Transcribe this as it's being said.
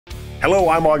Hello,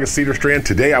 I'm August Cedarstrand.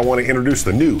 Today I want to introduce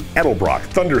the new Edelbrock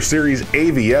Thunder Series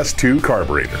AVS2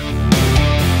 carburetor.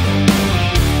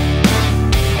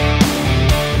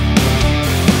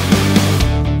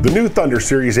 The new Thunder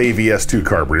Series AVS2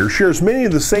 carburetor shares many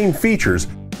of the same features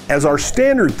as our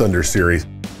standard Thunder Series,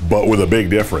 but with a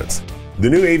big difference. The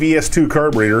new AVS2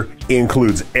 carburetor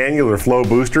includes annular flow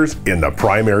boosters in the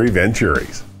primary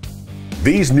venturis.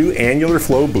 These new annular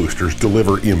flow boosters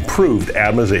deliver improved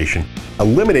atomization,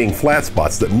 eliminating flat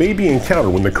spots that may be encountered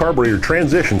when the carburetor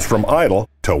transitions from idle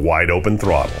to wide open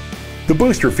throttle. The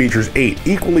booster features 8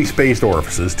 equally spaced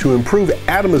orifices to improve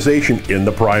atomization in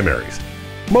the primaries.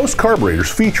 Most carburetors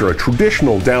feature a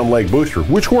traditional down leg booster,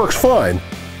 which works fine,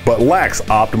 but lacks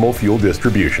optimal fuel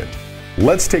distribution.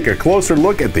 Let's take a closer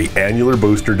look at the annular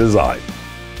booster design.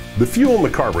 The fuel in the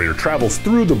carburetor travels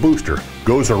through the booster,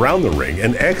 goes around the ring,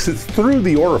 and exits through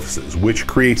the orifices, which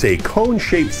creates a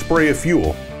cone-shaped spray of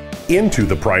fuel into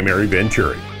the primary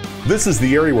venturi. This is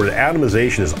the area where the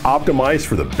atomization is optimized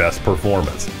for the best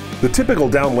performance. The typical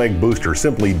down leg booster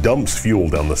simply dumps fuel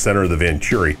down the center of the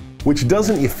venturi, which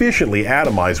doesn't efficiently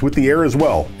atomize with the air as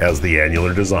well as the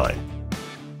annular design.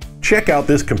 Check out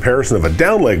this comparison of a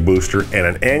down leg booster and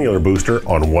an annular booster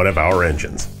on one of our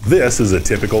engines. This is a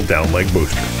typical down leg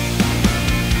booster.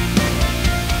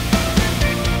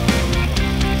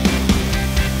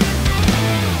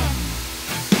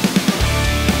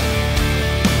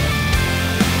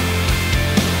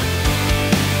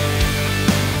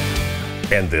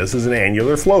 And this is an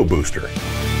annular flow booster.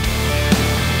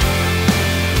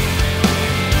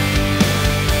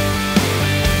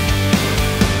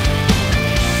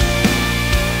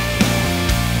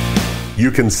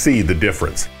 You can see the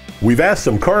difference. We've asked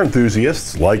some car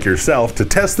enthusiasts like yourself to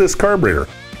test this carburetor,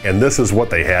 and this is what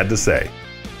they had to say.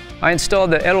 I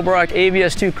installed the Edelbrock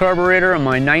AVS2 carburetor on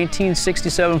my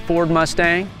 1967 Ford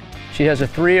Mustang. She has a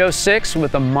 306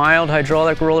 with a mild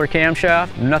hydraulic roller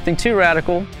camshaft, nothing too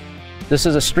radical. This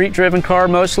is a street-driven car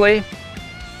mostly.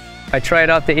 I tried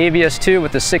out the AVS2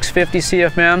 with the 650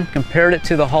 CFM, compared it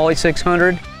to the Holley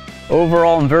 600.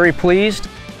 Overall, I'm very pleased.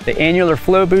 The annular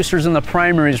flow boosters in the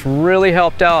primaries really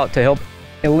helped out to help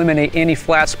eliminate any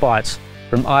flat spots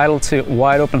from idle to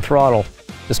wide open throttle.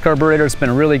 This carburetor has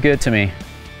been really good to me.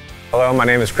 Hello, my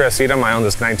name is Chris Edom. I own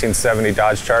this 1970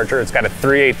 Dodge Charger. It's got a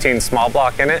 318 small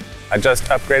block in it. I just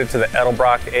upgraded to the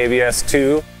Edelbrock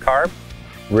AVS2 carb.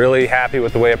 Really happy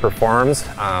with the way it performs.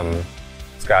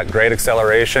 It's got great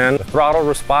acceleration. The throttle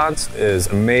response is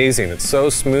amazing. It's so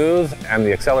smooth, and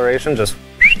the acceleration just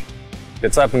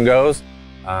gets up and goes.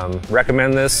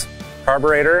 Recommend this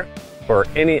carburetor for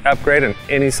any upgrade in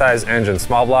any size engine,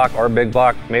 small block or big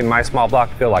block. Made my small block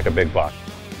feel like a big block.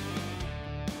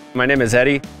 My name is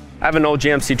Eddie. I have an old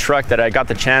GMC truck that I got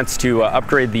the chance to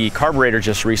upgrade the carburetor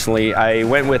just recently. I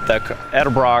went with the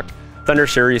Edelbrock Thunder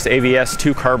Series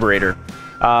AVS2 carburetor.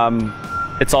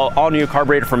 It's all new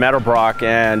carburetor from Edelbrock,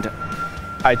 and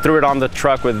I threw it on the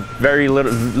truck with very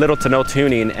little to no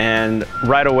tuning, and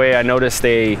right away I noticed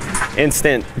a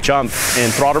instant jump in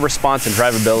throttle response and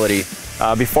drivability.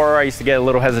 Before, I used to get a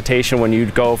little hesitation when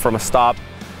you'd go from a stop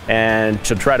and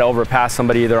to try to overpass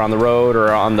somebody either on the road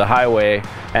or on the highway.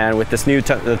 And with this new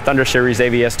Thunder Series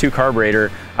AVS2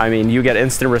 carburetor, I mean, you get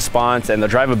instant response, and the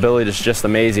drivability is just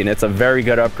amazing. It's a very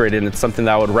good upgrade, and it's something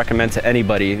that I would recommend to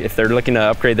anybody. If they're looking to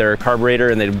upgrade their carburetor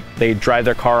and they drive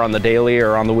their car on the daily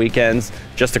or on the weekends,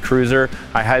 just a cruiser,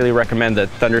 I highly recommend the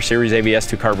Thunder Series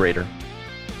AVS2 carburetor.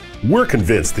 We're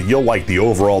convinced that you'll like the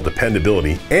overall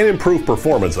dependability and improved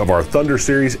performance of our Thunder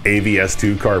Series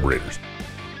AVS2 carburetors.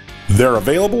 They're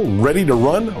available, ready to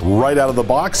run, right out of the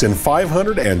box in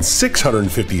 500 and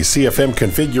 650 CFM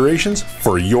configurations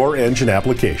for your engine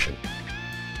application.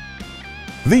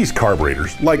 These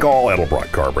carburetors, like all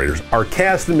Edelbrock carburetors, are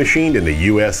cast and machined in the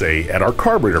USA at our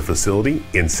carburetor facility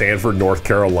in Sanford, North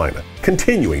Carolina,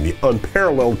 continuing the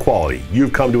unparalleled quality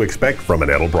you've come to expect from an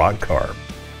Edelbrock carb.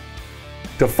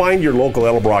 To find your local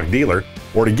Edelbrock dealer,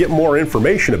 or to get more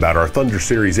information about our Thunder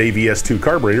Series AVS2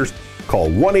 carburetors, call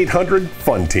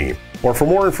 1-800-FUN-TEAM. Or for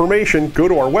more information, go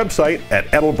to our website at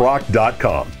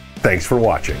edelbrock.com. Thanks for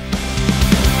watching.